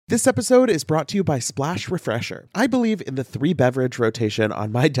This episode is brought to you by Splash Refresher. I believe in the 3-beverage rotation on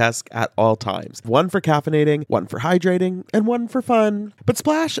my desk at all times. One for caffeinating, one for hydrating, and one for fun. But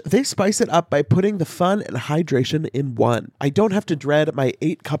Splash, they spice it up by putting the fun and hydration in one. I don't have to dread my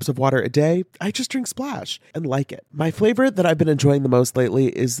 8 cups of water a day. I just drink Splash and like it. My flavor that I've been enjoying the most lately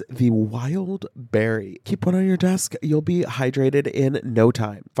is the Wild Berry. Keep one on your desk. You'll be hydrated in no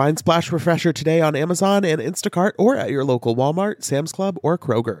time. Find Splash Refresher today on Amazon and Instacart or at your local Walmart, Sam's Club, or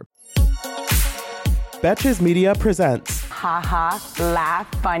Kroger. Betches Media presents Ha,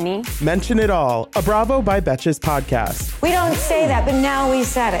 laugh, funny. Mention It All, a Bravo by Betches podcast. We don't say that, but now we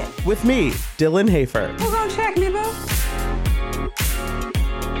said it. With me, Dylan Hafer. Who's gonna check me, boo?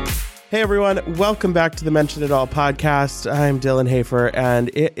 Hey everyone, welcome back to the Mention It All podcast. I'm Dylan Hafer, and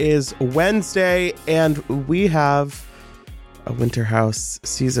it is Wednesday, and we have a Winter House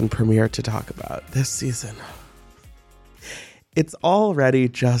season premiere to talk about this season. It's already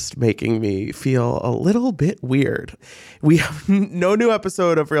just making me feel a little bit weird. We have no new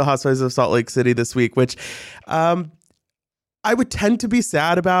episode of Real Housewives of Salt Lake City this week, which I would tend to be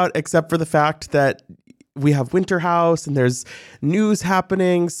sad about, except for the fact that we have Winter House and there's news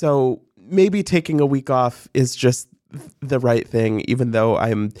happening. So maybe taking a week off is just the right thing, even though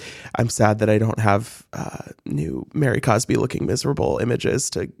I'm sad that I don't have new Mary Cosby looking miserable images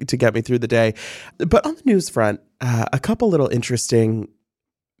to get me through the day. But on the news front, a couple little interesting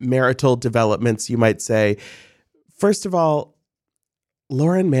marital developments, you might say. First of all,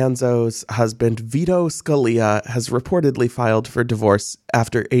 Lauren Manzo's husband, Vito Scalia, has reportedly filed for divorce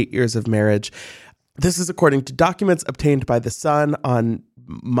after 8 years of marriage. This is according to documents obtained by The Sun on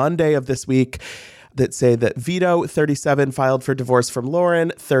Monday of this week that say that Vito, 37, filed for divorce from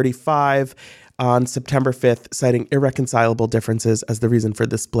Lauren, 35, on September 5th, citing irreconcilable differences as the reason for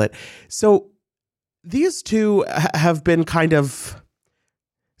the split. So these two have been kind of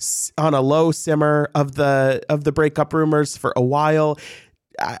on a low simmer of the breakup rumors for a while.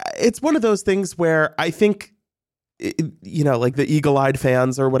 It's one of those things where I think, you know, like the eagle-eyed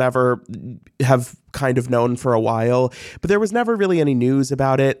fans or whatever have kind of known for a while, but there was never really any news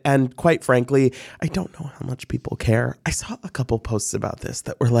about it. And quite frankly, I don't know how much people care. I saw a couple posts about this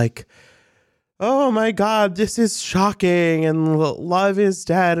that were like, oh my God, this is shocking and love is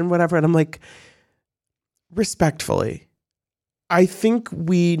dead and whatever. And I'm like, respectfully, I think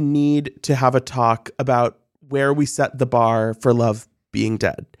we need to have a talk about where we set the bar for love being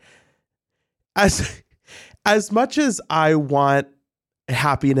dead. As much as I want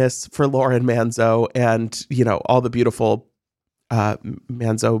happiness for Lauren Manzo and, you know, all the beautiful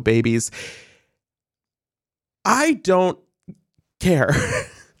Manzo babies, I don't care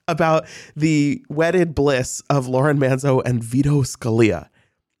about the wedded bliss of Lauren Manzo and Vito Scalia.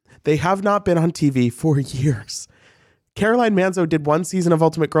 They have not been on TV for years. Caroline Manzo did one season of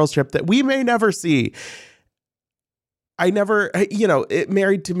Ultimate Girls Trip that we may never see. I never, you know,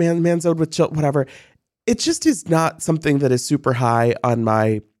 married to Manzo with children, whatever. It just is not something that is super high on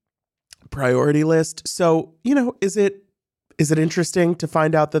my priority list. So, you know, is it interesting to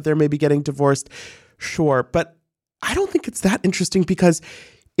find out that they're maybe getting divorced? Sure. But I don't think it's that interesting, because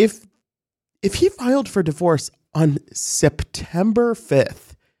if he filed for divorce on September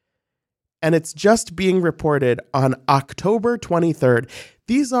 5th and it's just being reported on October 23rd,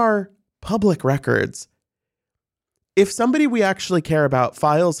 these are public records. If somebody we actually care about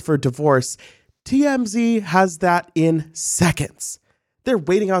files for divorce, TMZ has that in seconds. They're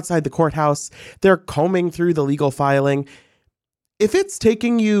waiting outside the courthouse. They're combing through the legal filing. If it's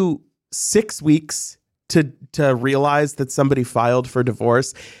taking you 6 weeks to realize that somebody filed for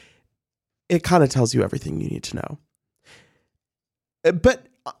divorce, it kind of tells you everything you need to know. But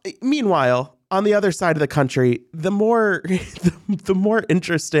meanwhile, on the other side of the country, the more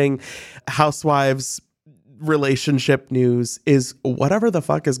interesting housewives relationship news is whatever the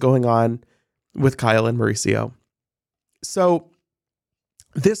fuck is going on with Kyle and Mauricio. So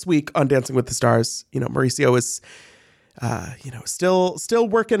this week on Dancing with the Stars, you know, Mauricio is, still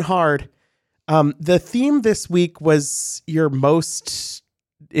working hard. The theme this week was your most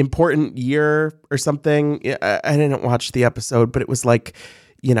important year or something. I didn't watch the episode, but it was like,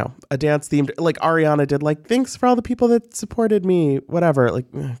 you know, a dance themed, like Ariana did, like, thanks for all the people that supported me, whatever.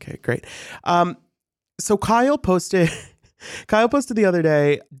 Like, okay, great. So Kyle posted the other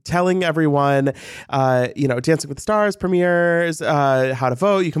day telling everyone, Dancing with the Stars premieres, how to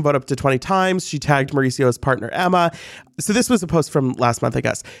vote. You can vote up to 20 times. She tagged Mauricio's partner, Emma. So this was a post from last month, I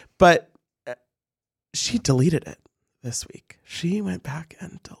guess. But she deleted it this week. She went back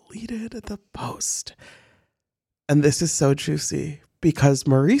and deleted the post. And this is so juicy because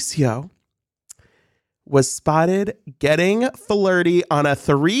Mauricio was spotted getting flirty on a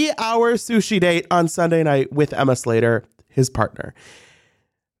 3-hour sushi date on Sunday night with Emma Slater, his partner.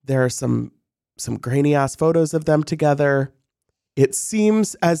 There are some grainy ass photos of them together. It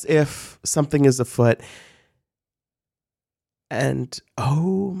seems as if something is afoot. And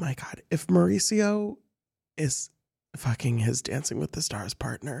oh my God, if Mauricio is fucking his Dancing with the Stars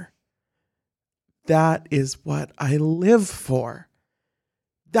partner, that is what I live for.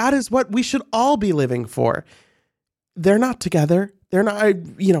 That is what we should all be living for. They're not together. They're not,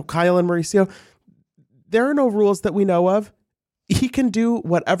 Kyle and Mauricio. There are no rules that we know of. He can do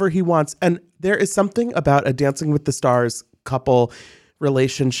whatever he wants. And there is something about a Dancing with the Stars couple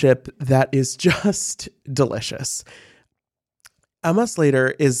relationship that is just delicious. Emma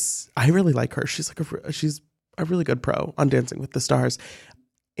Slater I really like her. She's a really good pro on Dancing with the Stars.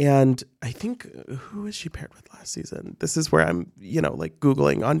 And I think, who is she paired with last season? This is where I'm,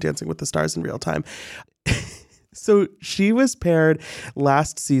 Googling on Dancing with the Stars in real time. So she was paired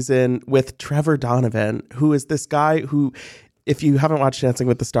last season with Trevor Donovan, who is this guy who, if you haven't watched Dancing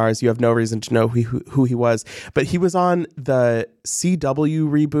with the Stars, you have no reason to know who he was. But he was on the CW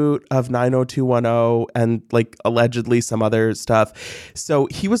reboot of 90210 and allegedly some other stuff. So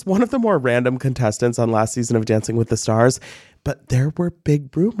he was one of the more random contestants on last season of Dancing with the Stars. But there were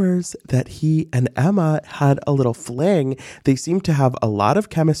big rumors that he and Emma had a little fling. They seemed to have a lot of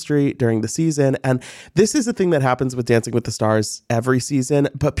chemistry during the season. And this is the thing that happens with Dancing with the Stars every season.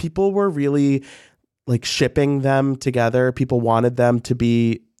 But people were really shipping them together. People wanted them to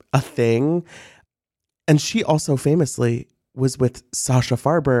be a thing. And she also famously was with Sasha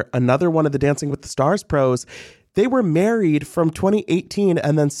Farber, another one of the Dancing with the Stars pros. They were married from 2018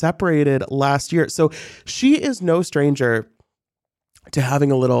 and then separated last year. So she is no stranger to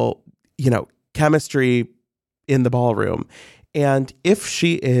having a little, chemistry in the ballroom. And if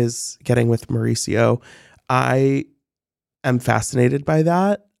she is getting with Mauricio, I am fascinated by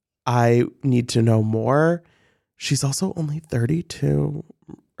that. I need to know more. She's also only 32.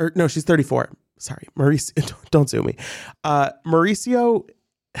 She's 34. Sorry, Mauricio, don't sue me. Mauricio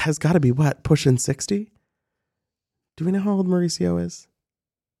has got to be pushing 60? Do we know how old Mauricio is?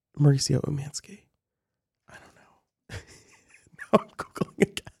 Mauricio Umansky. I don't know. Now I'm Googling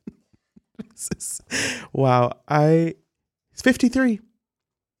again. Wow. He's 53.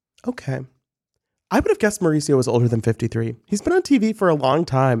 Okay. I would have guessed Mauricio was older than 53. He's been on TV for a long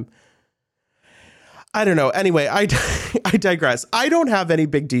time. I don't know. Anyway, I digress. I don't have any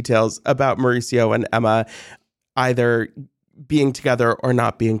big details about Mauricio and Emma either being together or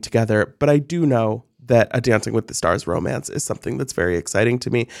not being together, but I do know that a Dancing with the Stars romance is something that's very exciting to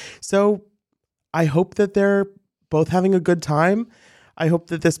me. So I hope that they're both having a good time. I hope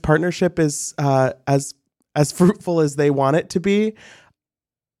that this partnership is as fruitful as they want it to be.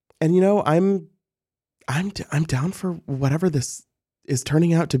 And I'm down for whatever this is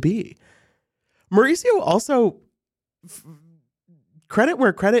turning out to be. Mauricio also, credit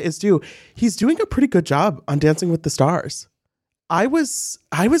where credit is due, he's doing a pretty good job on Dancing with the Stars. I was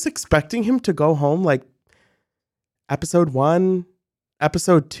expecting him to go home episode 1,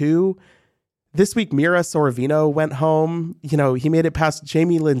 episode 2. This week, Mira Sorvino went home. He made it past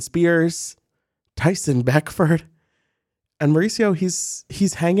Jamie Lynn Spears, Tyson Beckford, and Mauricio,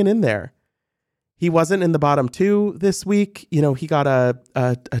 he's hanging in there. He wasn't in the bottom 2 this week. He got a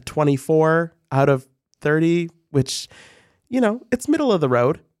 24 out of 30, which, it's middle of the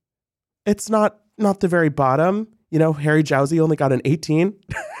road. It's not the very bottom. Harry Jowsey only got an 18.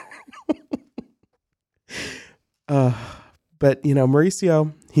 But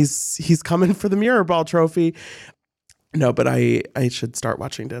Mauricio, he's coming for the Mirror Ball trophy. No, but I should start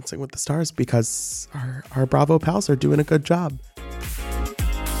watching Dancing with the Stars because our Bravo pals are doing a good job.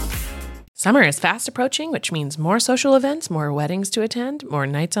 Summer is fast approaching, which means more social events, more weddings to attend, more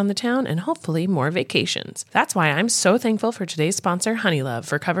nights on the town, and hopefully more vacations. That's why I'm so thankful for today's sponsor, Honeylove,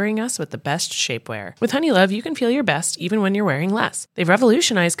 for covering us with the best shapewear. With Honeylove, you can feel your best even when you're wearing less. They've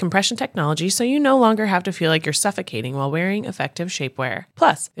revolutionized compression technology so you no longer have to feel like you're suffocating while wearing effective shapewear.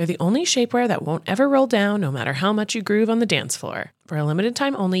 Plus, they're the only shapewear that won't ever roll down no matter how much you groove on the dance floor. For a limited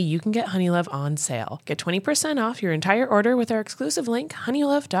time only, you can get Honeylove on sale. Get 20% off your entire order with our exclusive link,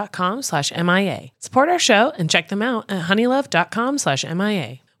 honeylove.com/MIA. Support our show and check them out at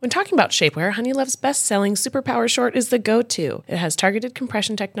honeylove.com/MIA. When talking about shapewear, Honeylove's best-selling Superpower Short is the go-to. It has targeted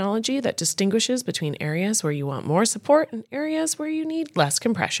compression technology that distinguishes between areas where you want more support and areas where you need less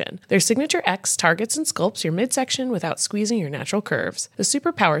compression. Their Signature X targets and sculpts your midsection without squeezing your natural curves. The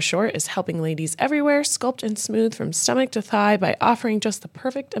Superpower Short is helping ladies everywhere sculpt and smooth from stomach to thigh by offering just the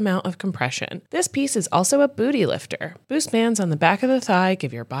perfect amount of compression. This piece is also a booty lifter. Boost bands on the back of the thigh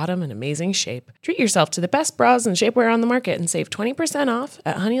give your bottom an amazing shape. Treat yourself to the best bras and shapewear on the market and save 20% off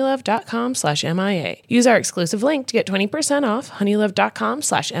at honeylove.com/MIA. Use our exclusive link to get 20% off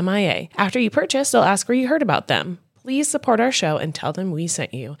honeylove.com/MIA. After you purchase, they'll ask where you heard about them. Please support our show and tell them we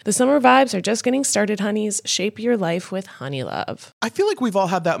sent you. The summer vibes are just getting started, honeys. Shape your life with Honeylove. I feel like we've all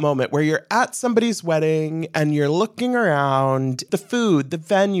had that moment where you're at somebody's wedding and you're looking around the food, the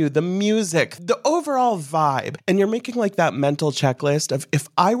venue, the music, the overall vibe, and you're making like that mental checklist of if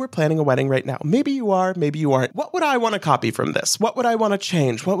I were planning a wedding right now, maybe you are, maybe you aren't. What would I want to copy from this? What would I want to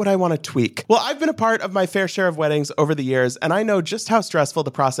change? What would I want to tweak? Well, I've been a part of my fair share of weddings over the years, and I know just how stressful the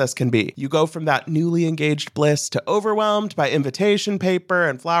process can be. You go from that newly engaged bliss to overwhelmed by invitation paper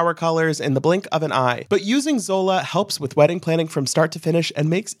and flower colors in the blink of an eye. But using Zola helps with wedding planning from start to finish and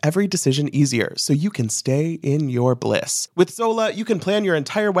makes every decision easier so you can stay in your bliss. With Zola, you can plan your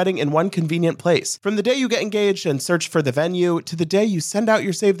entire wedding in one convenient place. From the day you get engaged and search for the venue to the day you send out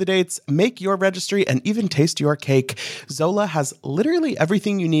your save the dates, make your registry, and even taste your cake, Zola has literally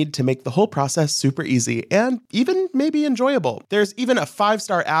everything you need to make the whole process super easy and even maybe enjoyable. There's even a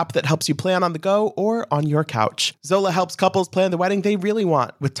 5-star app that helps you plan on the go or on your couch. Zola helps couples plan the wedding they really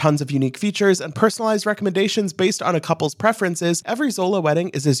want. With tons of unique features and personalized recommendations based on a couple's preferences, every Zola wedding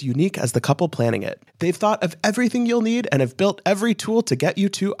is as unique as the couple planning it. They've thought of everything you'll need and have built every tool to get you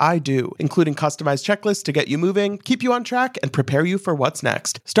to I do, including customized checklists to get you moving, keep you on track, and prepare you for what's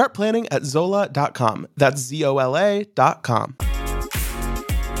next. Start planning at Zola.com. That's ZOLA.com.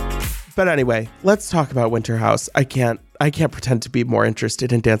 But anyway, let's talk about Winter House. I can't pretend to be more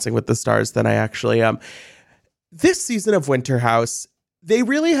interested in Dancing with the Stars than I actually am. This season of Winter House, they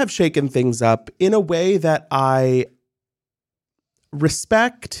really have shaken things up in a way that I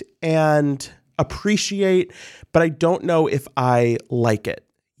respect and appreciate, but I don't know if I like it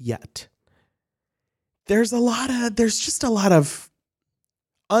yet. There's just a lot of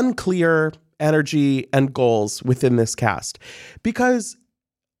unclear energy and goals within this cast, because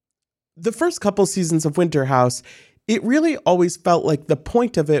the first couple seasons of Winter House, it really always felt like the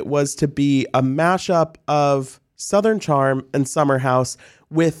point of it was to be a mashup of Southern Charm and Summer House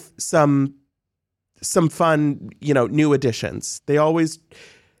with some fun, new additions. They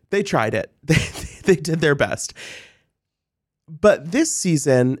tried it. They did their best. But this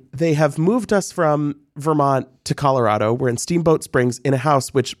season, they have moved us from Vermont to Colorado. We're in Steamboat Springs in a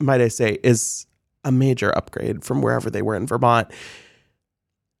house, which, might I say, is a major upgrade from wherever they were in Vermont.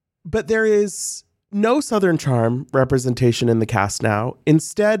 But there is no Southern Charm representation in the cast now.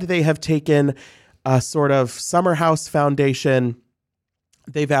 Instead, they have taken a sort of Summer House foundation.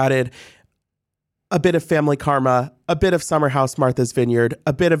 They've added a bit of Family Karma, a bit of Summer House Martha's Vineyard,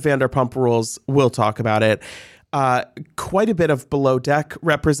 a bit of Vanderpump Rules. We'll talk about it. Quite a bit of Below Deck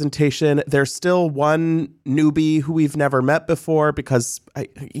representation. There's still one newbie who we've never met before because, I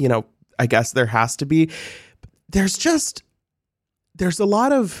guess there has to be. There's a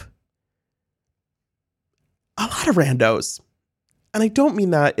lot of randos. And I don't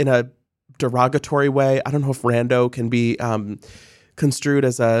mean that in a derogatory way. I don't know if rando can be construed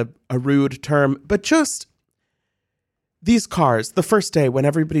as a rude term, but just these cars, the first day when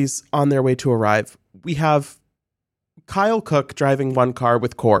everybody's on their way to arrive, we have Kyle Cook driving one car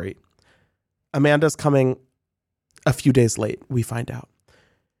with Corey. Amanda's coming a few days late, we find out.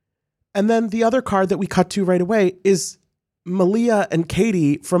 And then the other car that we cut to right away is Malia and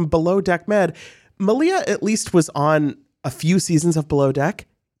Katie from Below Deck Med. Malia at least was on a few seasons of Below Deck.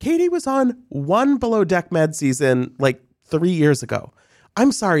 Katie was on one Below Deck Med season like 3 years ago.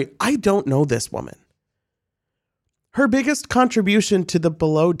 I'm sorry, I don't know this woman. Her biggest contribution to the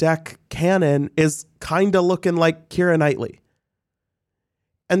Below Deck canon is kind of looking like Keira Knightley.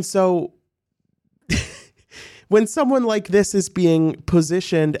 And so when someone like this is being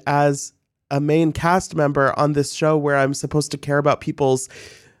positioned as a main cast member on this show where I'm supposed to care about people's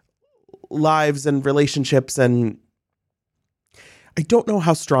lives and relationships, and I don't know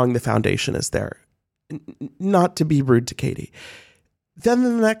how strong the foundation is there. Not to be rude to Katie. Then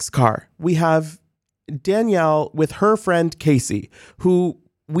in the next car, we have Danielle with her friend Casey, who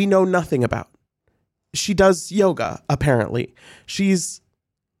we know nothing about. She does yoga, apparently. She's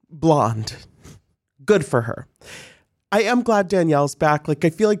blonde. Good for her. I am glad Danielle's back. Like, I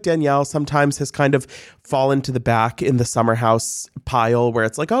feel like Danielle sometimes has kind of fallen to the back in the Summer House pile where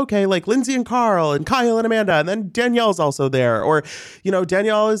it's like, okay, like Lindsay and Carl and Kyle and Amanda, and then Danielle's also there. Or,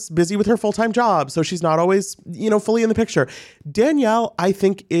 Danielle is busy with her full-time job, so she's not always, fully in the picture. Danielle, I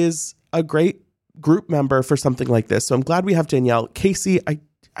think, is a great group member for something like this. So I'm glad we have Danielle. Casey, I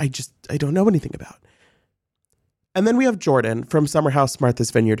don't know anything about. And then we have Jordan from Summer House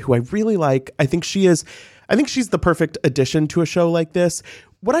Martha's Vineyard, who I really like. I think she's the perfect addition to a show like this.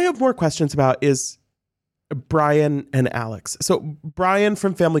 What I have more questions about is Brian and Alex. So Brian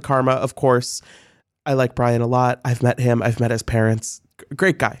from Family Karma, of course. I like Brian a lot. I've met him. I've met his parents.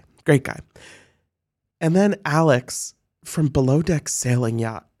 Great guy. And then Alex from Below Deck Sailing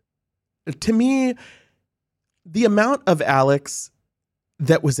Yacht. To me, the amount of Alex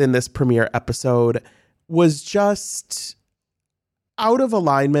that was in this premiere episode was just out of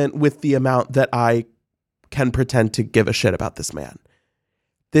alignment with the amount that I can pretend to give a shit about this man.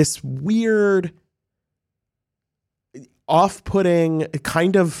 This weird, off-putting,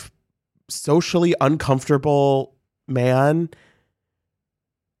 kind of socially uncomfortable man.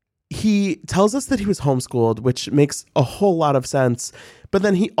 He tells us that he was homeschooled, which makes a whole lot of sense. But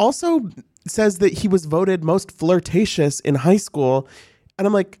then he also says that he was voted most flirtatious in high school. And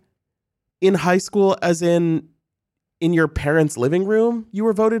I'm like, in high school, as in your parents' living room, you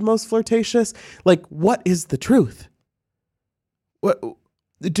were voted most flirtatious? Like, what is the truth? What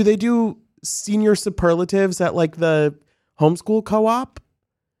do they do senior superlatives at like the homeschool co-op?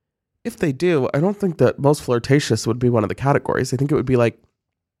 If they do, I don't think that most flirtatious would be one of the categories. I think it would be like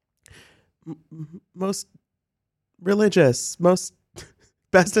most religious, most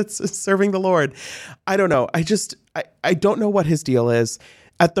best at serving the Lord. I don't know. I don't know what his deal is.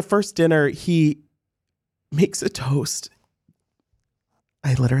 At the first dinner, he makes a toast.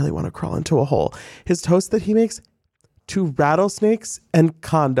 I literally want to crawl into a hole. His toast that he makes to rattlesnakes and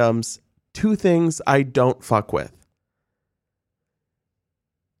condoms, two things I don't fuck with.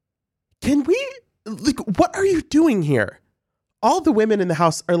 Can we, like, what are you doing here? All the women in the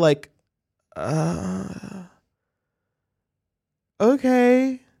house are like,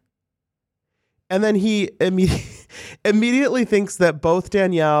 okay. And then he immediately thinks that both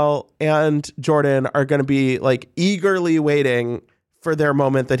Danielle and Jordan are going to be like eagerly waiting for their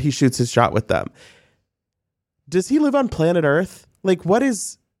moment that he shoots his shot with them. Does he live on planet Earth? Like, what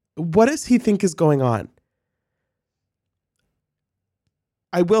does he think is going on?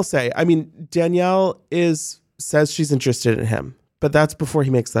 I will say, I mean, Danielle says she's interested in him, but that's before he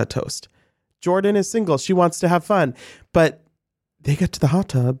makes that toast. Jordan is single. She wants to have fun, but they get to the hot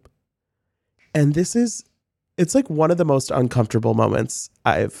tub. And it's like one of the most uncomfortable moments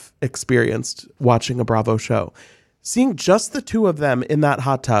I've experienced watching a Bravo show. Seeing just the two of them in that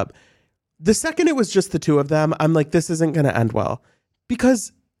hot tub. The second it was just the two of them, I'm like, this isn't going to end well.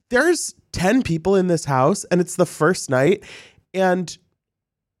 Because there's 10 people in this house and it's the first night and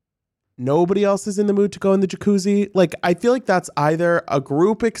nobody else is in the mood to go in the jacuzzi. Like, I feel like that's either a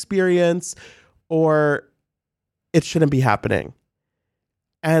group experience or it shouldn't be happening.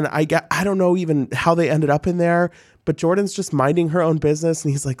 And I don't know even how they ended up in there, but Jordan's just minding her own business.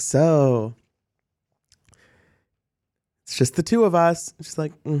 And he's like, so it's just the two of us. She's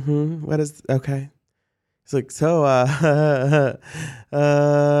like, okay. He's like, so,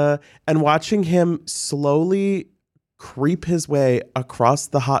 and watching him slowly creep his way across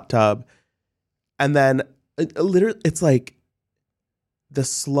the hot tub. And then literally it's like the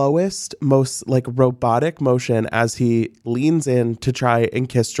slowest, most like robotic motion as he leans in to try and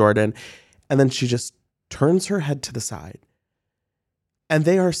kiss Jordan. And then she just turns her head to the side. And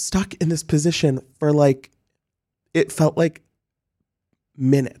they are stuck in this position for like, it felt like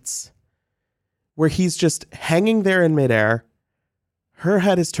minutes where he's just hanging there in midair. Her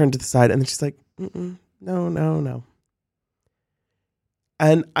head is turned to the side. And then she's like, no.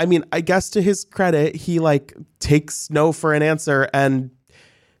 And I mean, I guess to his credit, he like takes no for an answer and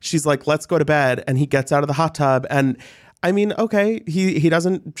she's like, let's go to bed. And he gets out of the hot tub. And I mean, okay, he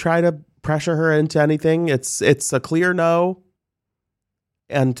doesn't try to pressure her into anything. It's a clear no.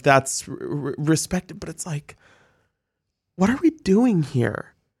 And that's respected. But it's like, what are we doing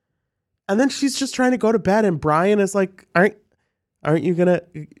here? And then she's just trying to go to bed. And Brian is like, aren't you gonna,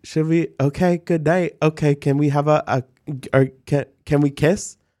 should we, okay, good night. Okay, can we have can we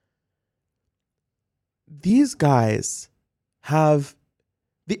kiss? These guys have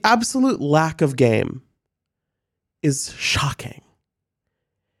the absolute lack of game is shocking.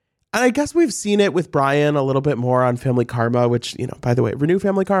 And I guess we've seen it with Brian a little bit more on Family Karma, which, by the way, renew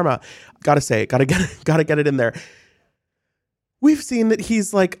Family Karma. Gotta say it, gotta get it in there. we've seen that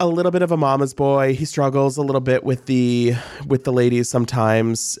he's like a little bit of a mama's boy. He struggles a little bit with the ladies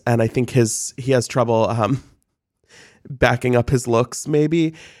sometimes, and I think he has trouble backing up his looks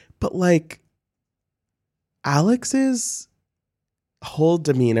maybe. But like Alex's whole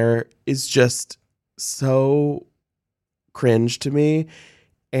demeanor is just so cringe to me,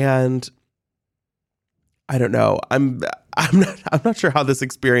 and I don't know. I'm not sure how this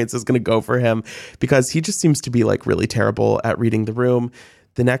experience is going to go for him, because he just seems to be like really terrible at reading the room.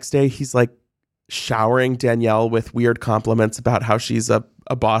 The next day, he's like showering Danielle with weird compliments about how she's a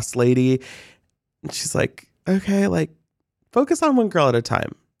boss lady. And she's like, okay, like focus on one girl at a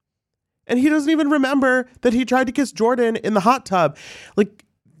time. And he doesn't even remember that he tried to kiss Jordan in the hot tub. Like,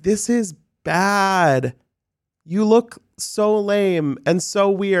 this is bad. You look so lame and so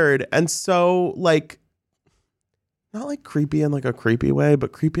weird and so like, not like creepy in like a creepy way,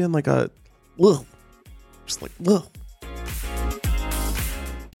 but creepy in like a, ugh. Just like, ugh.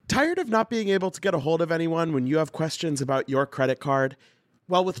 Tired of not being able to get a hold of anyone when you have questions about your credit card?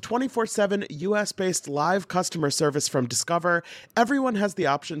 Well, with 24/7 US-based live customer service from Discover, everyone has the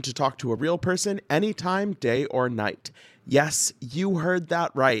option to talk to a real person anytime, day or night. Yes, you heard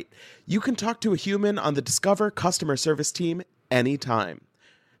that right. You can talk to a human on the Discover customer service team anytime.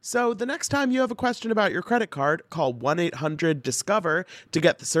 So the next time you have a question about your credit card, call 1-800-DISCOVER to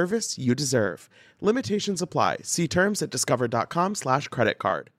get the service you deserve. Limitations apply. See terms at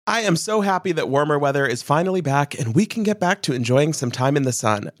discover.com/creditcard. I am so happy that warmer weather is finally back and we can get back to enjoying some time in the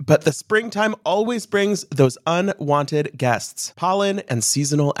sun. But the springtime always brings those unwanted guests, pollen and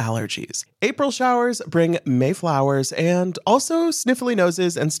seasonal allergies. April showers bring May flowers and also sniffly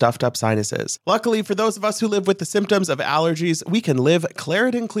noses and stuffed up sinuses. Luckily for those of us who live with the symptoms of allergies, we can live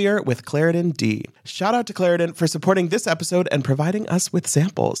Claritin Clear with Claritin D. Shout out to Claritin for supporting this episode and providing us with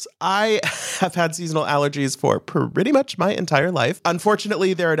samples. I have had seasonal allergies for pretty much my entire life.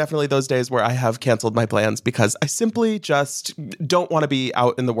 Unfortunately, there are definitely those days where I have canceled my plans because I simply just don't want to be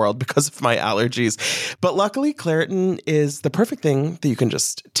out in the world because of my allergies. But luckily, Claritin is the perfect thing that you can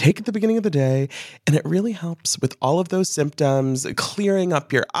just take at the beginning of the day, and it really helps with all of those symptoms, clearing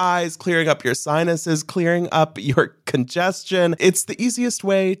up your eyes, clearing up your sinuses, clearing up your congestion. It's the easiest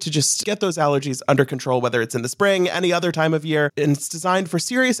way to just get those allergies under control, whether it's in the spring, any other time of year, and it's designed for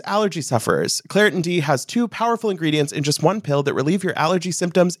serious allergy sufferers. Claritin D has 2 powerful ingredients in just one pill that relieve your allergy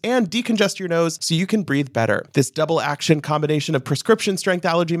symptoms and decongest your nose so you can breathe better. This double action combination of prescription strength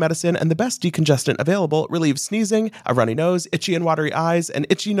allergy medicine and the best decongestant available relieves sneezing, a runny nose, itchy and watery eyes, an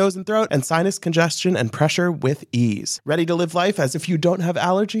itchy nose and throat, and sinus congestion and pressure with ease. Ready to live life as if you don't have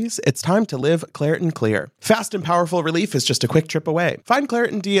allergies? It's time to live Claritin Clear. Fast and powerful relief is just a quick trip away. Find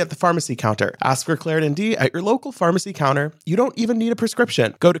Claritin D at the pharmacy counter. Ask for Claritin D at your local pharmacy counter. You don't even need a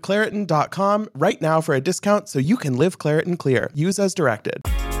prescription. Go to Claritin.com right now for a discount so you can live Claritin Clear. Use as directed.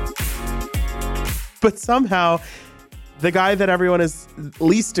 But somehow, the guy that everyone is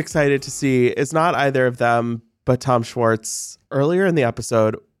least excited to see is not either of them, but Tom Schwartz. Earlier in the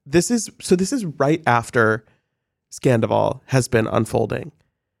episode, this is right after Scandival has been unfolding.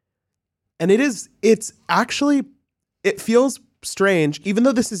 And it feels strange, even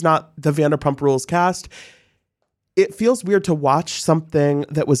though this is not the Vanderpump Rules cast. It feels weird to watch something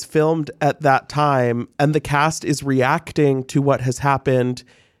that was filmed at that time and the cast is reacting to what has happened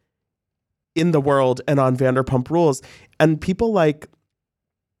in the world and on Vanderpump Rules. And people like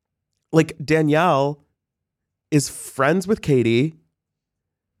Danielle is friends with Katie.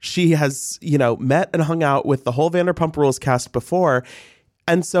 She has, met and hung out with the whole Vanderpump Rules cast before.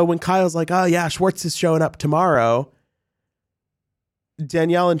 And so when Kyle's like, oh yeah, Schwartz is showing up tomorrow,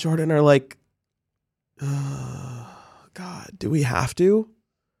 Danielle and Jordan are like, oh, God, do we have to?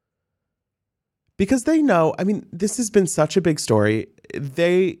 Because they know, this has been such a big story.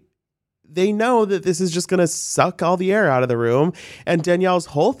 They know that this is just going to suck all the air out of the room. And Danielle's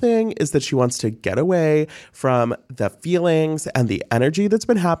whole thing is that she wants to get away from the feelings and the energy that's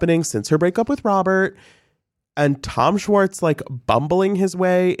been happening since her breakup with Robert. And Tom Schwartz, like bumbling his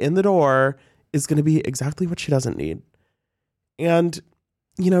way in the door, is going to be exactly what she doesn't need. And,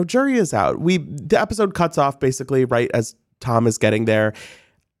 jury is out. The episode cuts off basically right as Tom is getting there.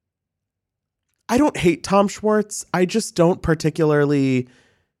 I don't hate Tom Schwartz. I just don't particularly...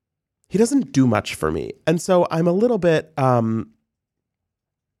 He doesn't do much for me. And so I'm a little bit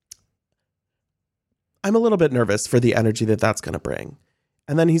nervous for the energy that that's going to bring.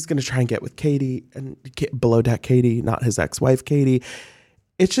 And then he's going to try and get with Katie and get below deck Katie, not his ex-wife Katie.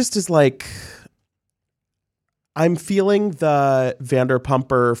 It just is like, I'm feeling the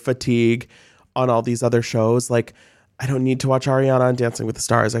Vanderpumper fatigue on all these other shows. Like, I don't need to watch Ariana on Dancing with the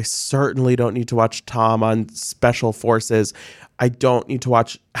Stars. I certainly don't need to watch Tom on Special Forces. I don't need to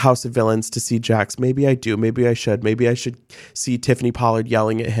watch House of Villains to see Jax. Maybe I do. Maybe I should. Maybe I should see Tiffany Pollard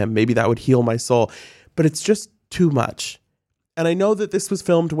yelling at him. Maybe that would heal my soul. But it's just too much. And I know that this was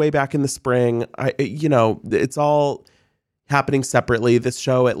filmed way back in the spring. It's all happening separately. This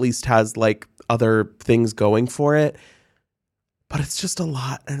show at least has like other things going for it. But it's just a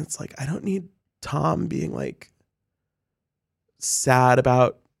lot. And it's like, I don't need Tom being like sad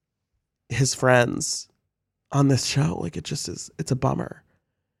about his friends on this show. Like it just is, it's a bummer.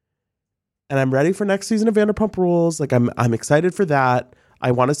 And I'm ready for next season of Vanderpump Rules. Like I'm excited for that.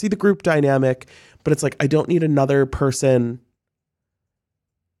 I want to see the group dynamic, but it's like, I don't need another person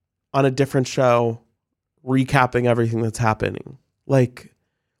on a different show recapping everything that's happening. Like,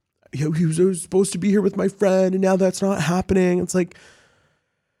 he was supposed to be here with my friend and now that's not happening. It's like,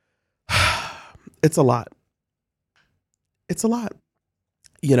 it's a lot. It's a lot.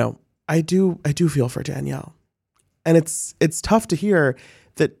 I do feel for Danielle. And it's tough to hear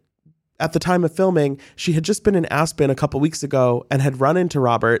that at the time of filming, she had just been in Aspen a couple weeks ago and had run into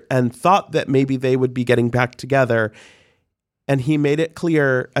Robert and thought that maybe they would be getting back together. And he made it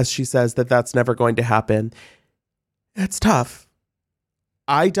clear, as she says, that that's never going to happen. It's tough.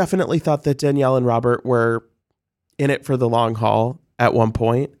 I definitely thought that Danielle and Robert were in it for the long haul at one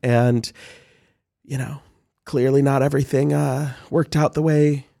point. And, clearly not everything worked out the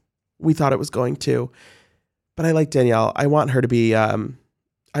way we thought it was going to. But I like Danielle. I want her to be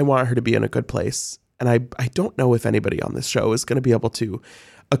in a good place. And I don't know if anybody on this show is going to be able to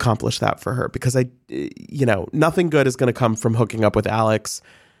accomplish that for her, because nothing good is going to come from hooking up with Alex.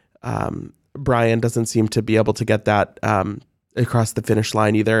 Brian doesn't seem to be able to get that across the finish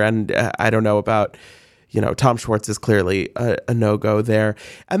line either. And I don't know about, Tom Schwartz is clearly a no-go there.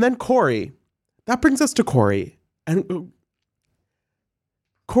 And then Corey, that brings us to Corey. And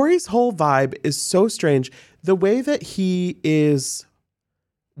Corey's whole vibe is so strange. The way that he is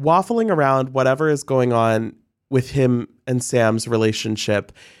waffling around whatever is going on with him and Sam's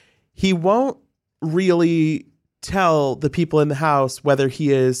relationship, he won't really tell the people in the house whether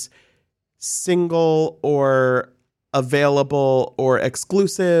he is single or available or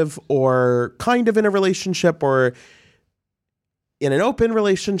exclusive or kind of in a relationship or in an open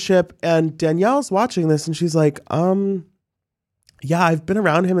relationship. And Danielle's watching this and she's like, yeah, I've been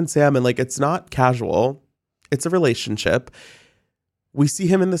around him and Sam and like, it's not casual. It's a relationship. We see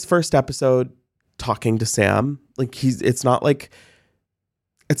him in this first episode talking to Sam. Like it's not like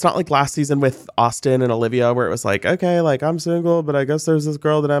last season with Austin and Olivia where it was like, okay, like I'm single, but I guess there's this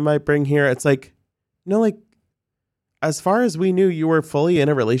girl that I might bring here. It's like, like as far as we knew, you were fully in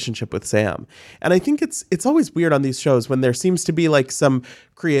a relationship with Sam. And I think it's always weird on these shows when there seems to be like some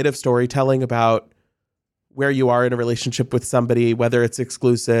creative storytelling about where you are in a relationship with somebody, whether it's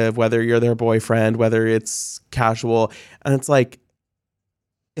exclusive, whether you're their boyfriend, whether it's casual. And it's like,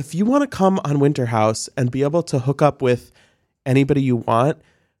 if you want to come on Winter House and be able to hook up with anybody you want,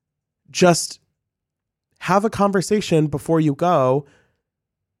 just have a conversation before you go.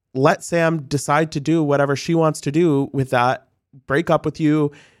 Let Sam decide to do whatever she wants to do with that, break up with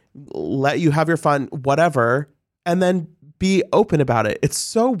you, let you have your fun, whatever, and then be open about it. It's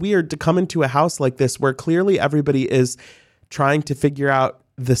so weird to come into a house like this where clearly everybody is trying to figure out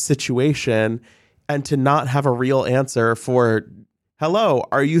the situation and to not have a real answer for, hello,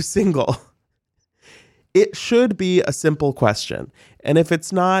 are you single? It should be a simple question. And if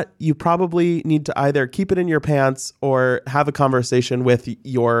it's not, you probably need to either keep it in your pants or have a conversation with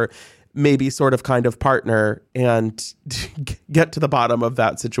your maybe sort of kind of partner and get to the bottom of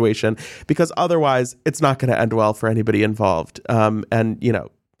that situation, because otherwise it's not going to end well for anybody involved. And,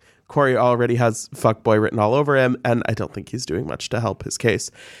 Corey already has fuckboy written all over him, and I don't think he's doing much to help his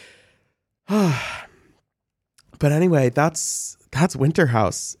case. But anyway, that's Winter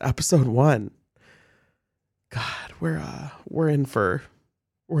House, episode 1. God, we're in for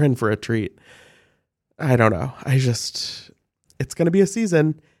a treat. I don't know. It's going to be a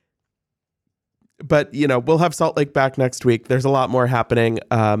season. But, we'll have Salt Lake back next week. There's a lot more happening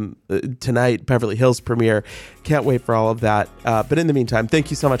tonight, Beverly Hills premiere. Can't wait for all of that. But in the meantime, thank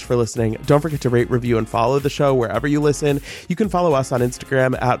you so much for listening. Don't forget to rate, review, and follow the show wherever you listen. You can follow us on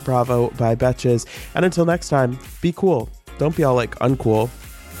Instagram at Bravo by Betches. And until next time, be cool. Don't be all like uncool.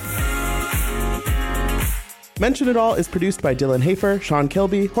 Mention It All is produced by Dylan Hafer, Sean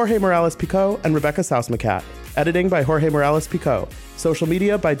Kilby, Jorge Morales-Pico, and Rebecca Sausmacat. Editing by Jorge Morales-Pico. Social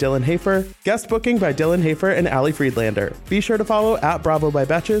media by Dylan Hafer. Guest booking by Dylan Hafer and Ali Friedlander. Be sure to follow at Bravo by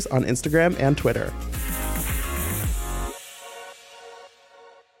Betches on Instagram and Twitter.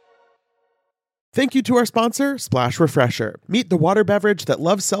 Thank you to our sponsor, Splash Refresher. Meet the water beverage that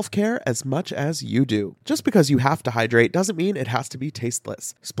loves self-care as much as you do. Just because you have to hydrate doesn't mean it has to be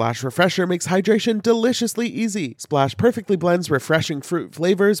tasteless. Splash Refresher makes hydration deliciously easy. Splash perfectly blends refreshing fruit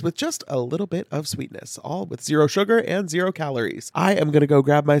flavors with just a little bit of sweetness, all with 0 sugar and 0 calories. I am going to go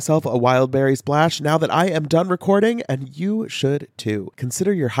grab myself a wild berry splash now that I am done recording, and you should too.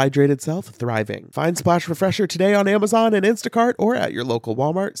 Consider your hydrated self thriving. Find Splash Refresher today on Amazon and Instacart or at your local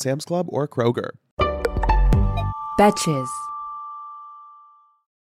Walmart, Sam's Club, or Kroger. Betches.